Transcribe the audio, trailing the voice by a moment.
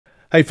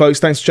Hey folks,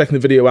 thanks for checking the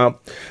video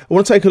out. I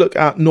want to take a look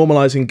at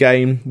normalizing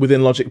gain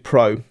within Logic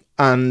Pro,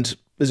 and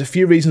there's a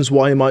few reasons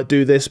why you might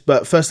do this,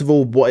 but first of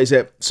all, what is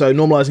it? So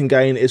normalizing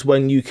gain is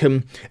when you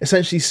can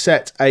essentially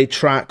set a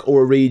track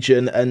or a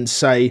region and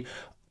say,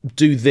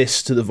 do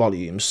this to the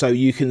volume. So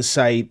you can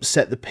say,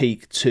 set the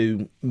peak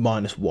to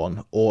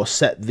 -1, or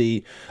set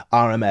the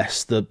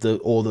RMS,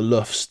 or the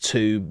LUFS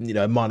to,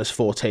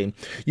 -14.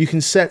 You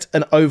can set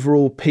an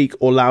overall peak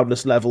or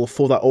loudness level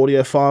for that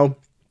audio file.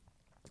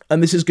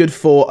 And this is good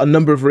for a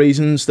number of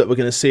reasons that we're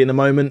going to see in a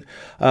moment.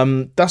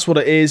 That's what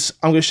it is.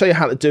 I'm going to show you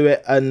how to do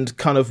it and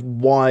kind of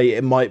why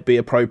it might be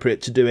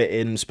appropriate to do it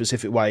in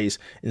specific ways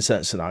in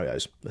certain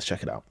scenarios. Let's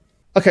check it out.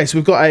 Okay, so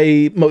we've got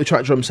a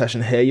multi-track drum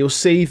session here. You'll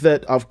see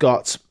that I've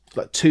got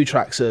like 2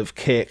 tracks of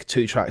kick,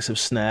 2 tracks of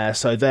snare,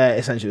 so they're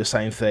essentially the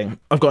same thing.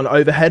 I've got an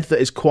overhead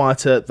that is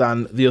quieter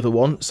than the other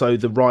one, so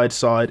the ride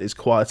side is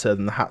quieter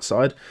than the hat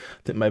side.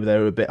 I think maybe they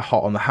were a bit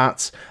hot on the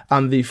hats,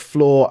 and the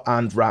floor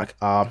and rack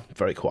are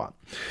very quiet.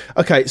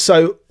 Okay,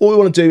 so all we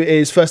want to do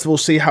is first of all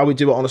see how we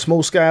do it on a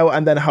small scale,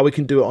 and then how we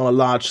can do it on a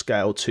large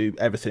scale to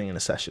everything in a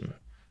session.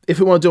 If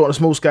we want to do it on a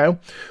small scale,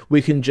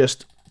 we can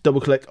just double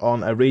click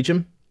on a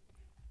region,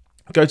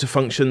 go to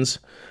functions,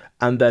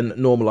 and then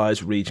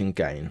normalize region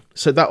gain.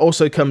 So that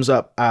also comes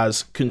up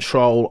as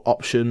Control,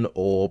 Option,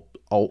 or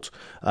Alt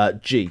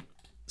G.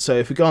 So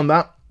if we go on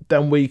that,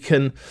 then we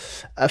can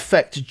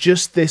affect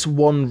just this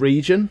one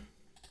region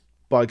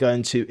by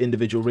going to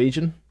individual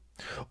region.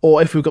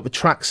 Or if we've got the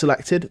track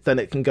selected, then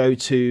it can go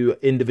to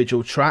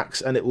individual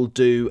tracks and it will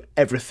do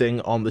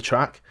everything on the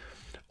track.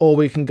 Or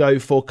we can go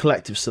for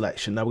collective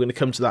selection. Now we're going to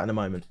come to that in a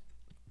moment.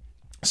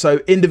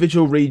 So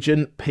individual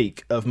region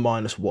peak of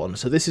 -1.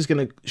 So this is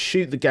going to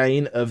shoot the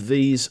gain of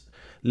these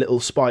little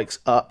spikes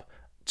up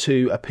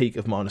to a peak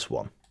of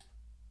 -1.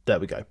 There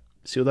we go.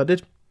 See what that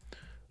did?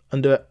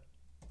 Undo it,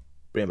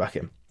 bring it back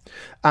in.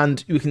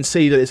 And you can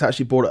see that it's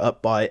actually brought it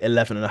up by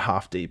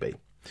 11.5 dB.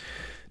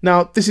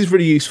 Now, this is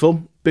really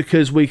useful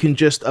because we can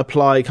just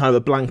apply kind of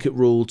a blanket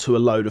rule to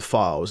a load of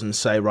files and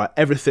say, right,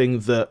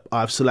 everything that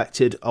I've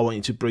selected, I want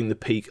you to bring the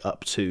peak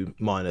up to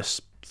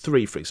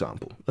 -3, for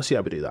example. Let's see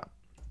how we do that.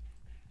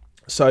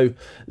 So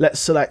let's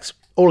select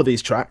all of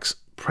these tracks,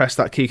 press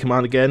that key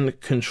command again,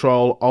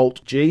 Control Alt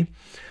G,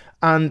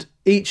 and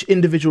each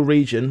individual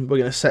region we're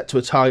going to set to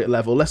a target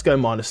level. Let's go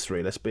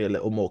 -3, let's be a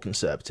little more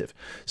conservative.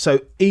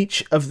 So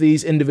each of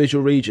these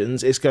individual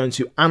regions is going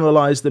to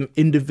analyze them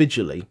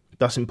individually.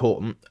 That's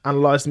important.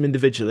 Analyze them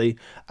individually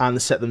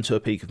and set them to a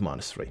peak of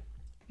 -3.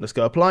 Let's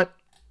go apply.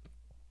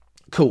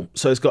 Cool,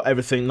 so it's got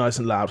everything nice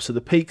and loud. So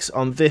the peaks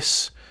on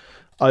this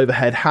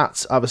overhead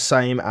hats are the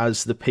same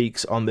as the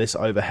peaks on this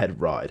overhead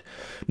ride.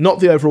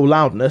 Not the overall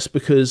loudness,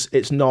 because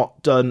it's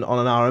not done on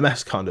an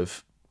RMS kind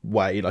of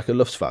way, like a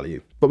LUFS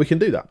value, but we can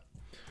do that.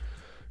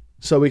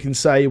 So we can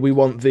say we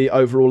want the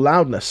overall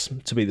loudness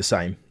to be the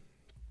same.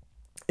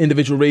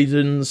 Individual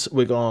regions,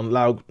 we're going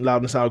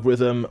loudness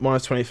algorithm,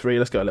 -23,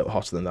 let's go a little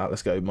hotter than that,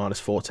 let's go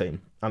 -14,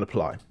 and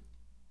apply.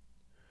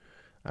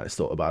 And it's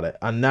thought about it.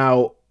 And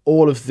now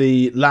all of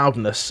the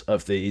loudness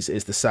of these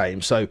is the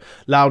same. So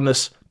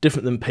loudness,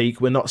 different than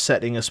peak. We're not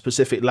setting a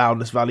specific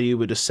loudness value.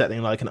 We're just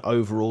setting like an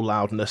overall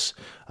loudness.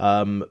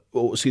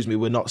 Or excuse me,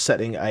 we're not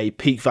setting a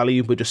peak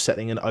value. We're just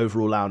setting an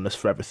overall loudness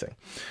for everything.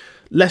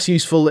 Less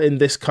useful in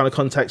this kind of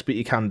context, but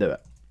you can do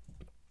it.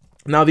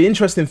 Now, the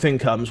interesting thing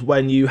comes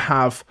when you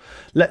have,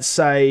 let's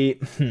say,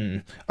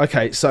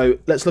 okay, so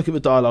let's look at the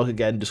dialogue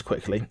again just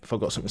quickly, if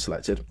I've got something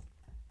selected.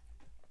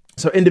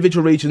 So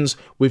individual regions,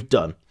 we've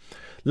done.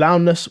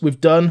 Loudness,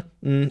 we've done.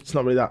 It's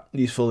not really that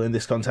useful in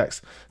this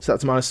context. Set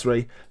that to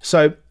 -3.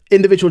 So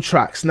individual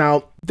tracks.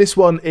 Now, this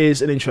one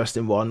is an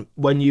interesting one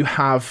when you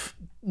have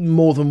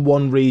more than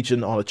one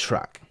region on a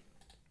track.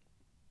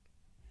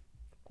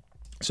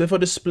 So if I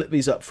just split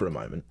these up for a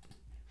moment,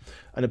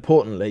 and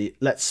importantly,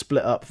 let's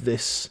split up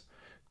this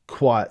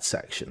quiet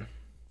section.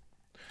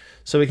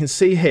 So we can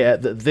see here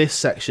that this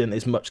section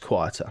is much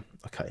quieter.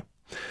 Okay.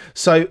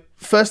 So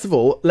first of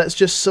all, let's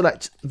just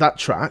select that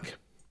track.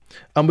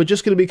 And we're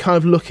just going to be kind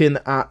of looking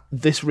at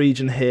this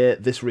region here,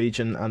 this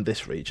region, and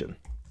this region.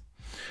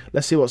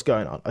 Let's see what's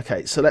going on.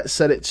 Okay, so let's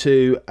set it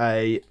to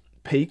a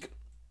peak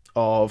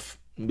of,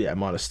 yeah,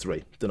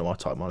 -3. Don't know why I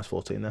typed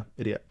 -14 there,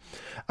 idiot.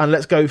 And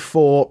let's go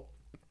for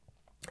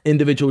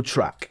individual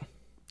track.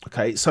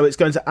 Okay, so it's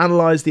going to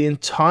analyze the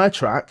entire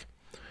track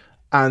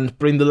and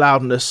bring the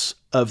loudness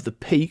of the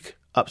peak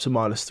up to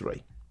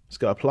 -3. Let's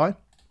go apply.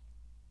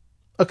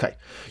 Okay,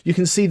 you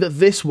can see that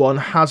this one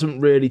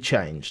hasn't really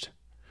changed.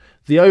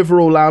 The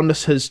overall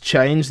loudness has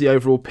changed. The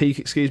overall peak,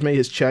 excuse me,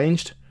 has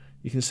changed.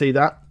 You can see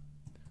that.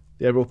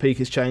 The overall peak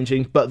is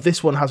changing, but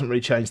this one hasn't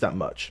really changed that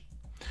much.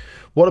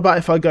 What about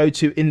if I go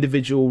to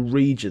individual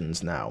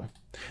regions now?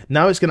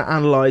 Now it's going to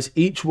analyze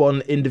each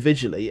one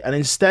individually, and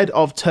instead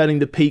of turning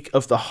the peak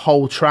of the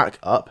whole track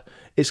up,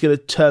 it's going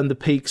to turn the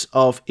peaks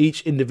of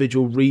each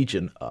individual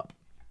region up.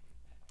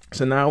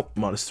 So now,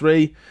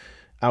 -3,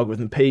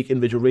 algorithm peak,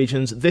 individual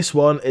regions. This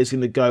one is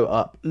going to go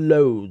up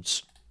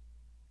loads.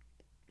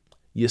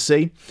 You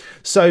see?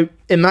 So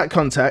in that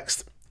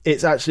context,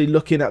 it's actually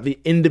looking at the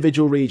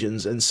individual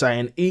regions and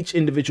saying each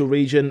individual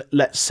region,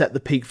 let's set the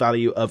peak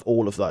value of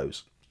all of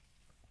those,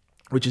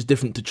 which is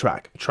different to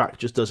track. Track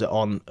just does it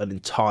on an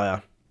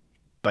entire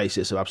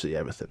basis of absolutely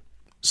everything.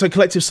 So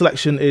collective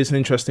selection is an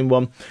interesting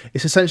one.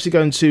 It's essentially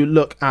going to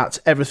look at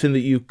everything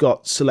that you've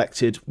got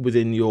selected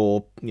within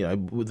your,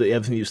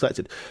 everything you've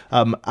selected,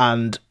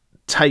 and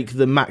take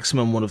the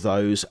maximum one of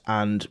those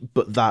and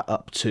put that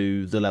up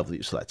to the level that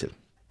you've selected.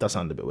 That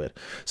sounded a bit weird.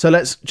 So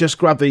let's just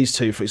grab these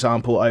two, for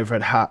example,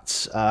 overhead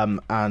hats,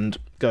 and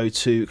go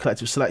to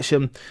collective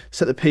selection,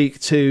 set the peak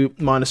to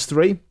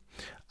 -3.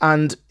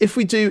 And if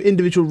we do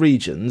individual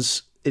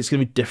regions, it's going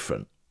to be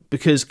different,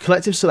 because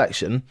collective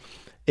selection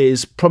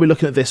is probably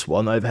looking at this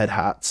one, overhead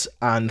hats,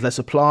 and let's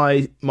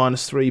apply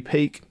 -3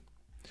 peak.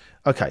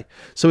 Okay,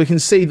 so we can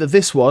see that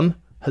this one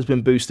has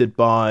been boosted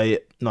by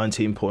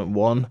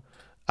 19.1,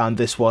 and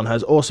this one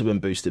has also been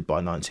boosted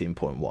by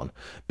 19.1,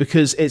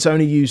 because it's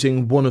only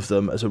using one of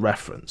them as a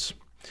reference.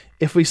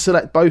 If we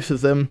select both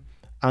of them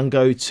and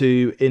go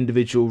to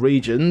individual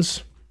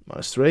regions,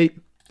 -3,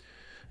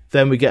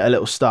 then we get a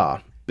little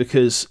star,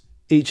 because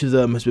each of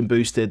them has been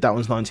boosted. That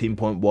one's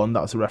 19.1,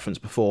 that was the reference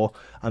before,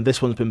 and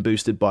this one's been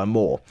boosted by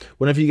more.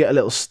 Whenever you get a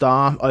little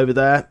star over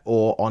there,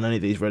 or on any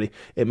of these really,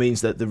 it means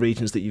that the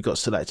regions that you've got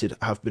selected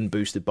have been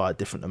boosted by a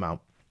different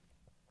amount.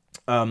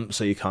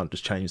 So you can't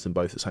just change them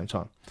both at the same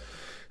time.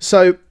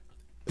 So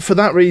for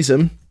that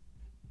reason,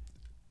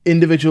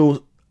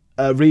 individual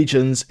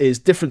regions is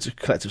different to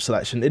collective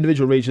selection.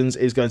 Individual regions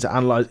is going to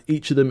analyze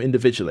each of them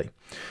individually.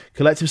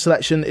 Collective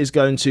selection is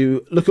going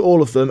to look at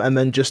all of them and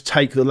then just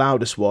take the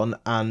loudest one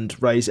and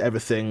raise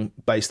everything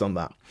based on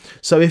that.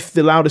 So if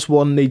the loudest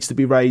one needs to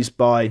be raised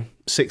by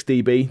 6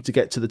 dB to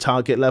get to the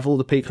target level,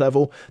 the peak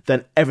level,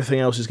 then everything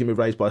else is going to be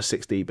raised by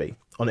 6 dB.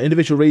 On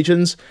individual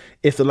regions,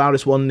 if the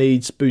loudest one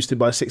needs boosted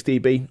by 6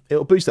 dB,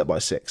 it'll boost that by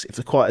 6. If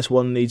the quietest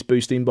one needs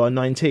boosting by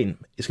 19,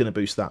 it's going to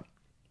boost that.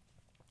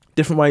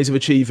 Different ways of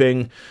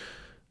achieving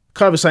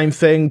kind of the same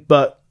thing,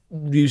 but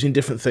using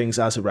different things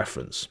as a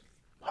reference.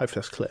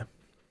 Hopefully that's clear.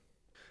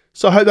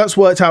 So I hope that's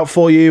worked out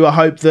for you. I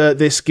hope that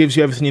this gives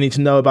you everything you need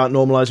to know about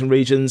normalizing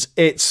regions.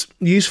 It's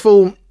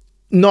useful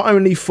not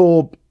only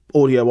for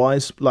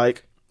audio-wise,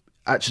 like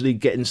actually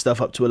getting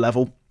stuff up to a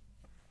level,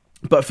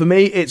 but for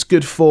me, it's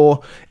good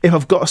for if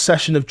I've got a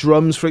session of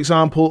drums, for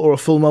example, or a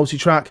full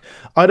multi-track.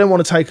 I don't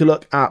want to take a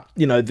look at,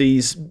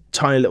 these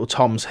tiny little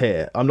toms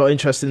here. I'm not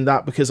interested in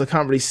that because I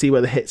can't really see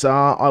where the hits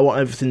are. I want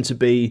everything to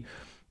be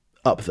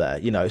up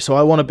there, so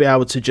I want to be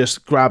able to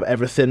just grab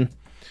everything,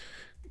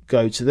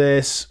 go to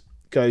this,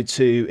 go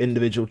to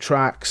individual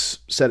tracks,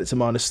 set it to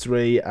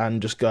 -3,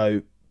 and just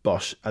go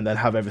bosh, and then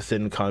have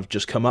everything kind of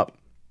just come up.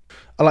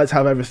 I like to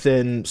have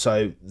everything,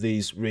 so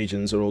these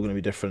regions are all going to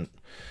be different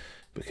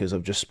because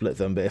I've just split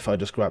them. But if I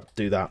just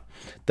do that,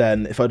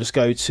 then if I just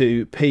go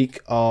to peak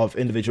of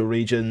individual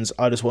regions,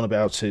 I just want to be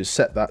able to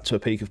set that to a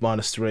peak of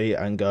 -3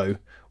 and go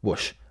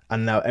whoosh,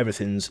 and now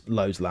everything's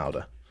loads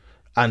louder.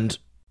 And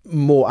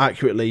more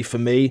accurately for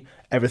me,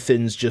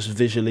 everything's just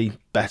visually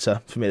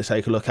better for me to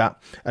take a look at,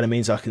 and it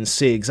means I can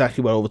see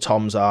exactly where all the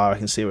toms are. I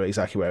can see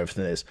exactly where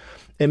everything is.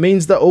 It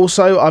means that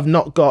also I've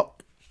not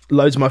got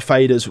loads of my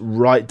faders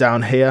right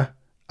down here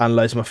and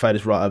loads of my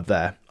faders right up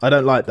there. I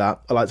don't like that.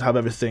 I like to have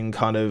everything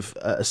kind of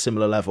at a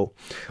similar level.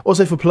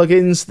 Also for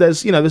plugins,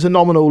 there's a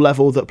nominal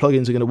level that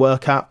plugins are going to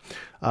work at.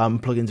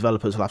 Plugin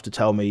developers will have to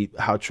tell me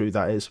how true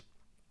that is.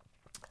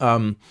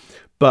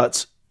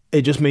 But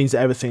it just means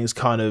that everything's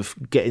kind of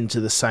getting to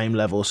the same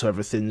level, so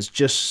everything's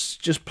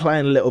just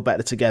playing a little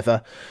better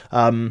together.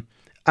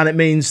 And it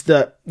means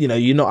that,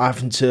 you're not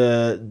having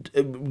to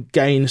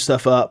gain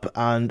stuff up,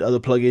 and other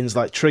plugins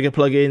like trigger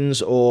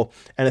plugins or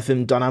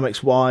anything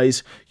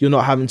dynamics-wise, you're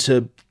not having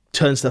to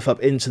turn stuff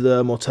up into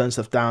them or turn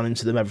stuff down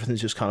into them.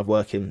 Everything's just kind of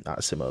working at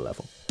a similar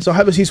level. So I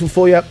hope it's useful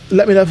for you.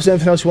 Let me know if there's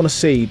anything else you want to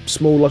see,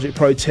 small Logic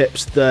Pro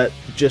tips that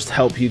just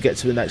help you get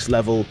to the next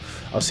level.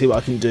 I'll see what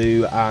I can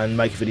do and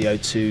make a video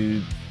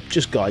to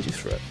just guide you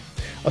through it.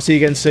 I'll see you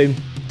again soon.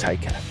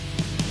 Take care.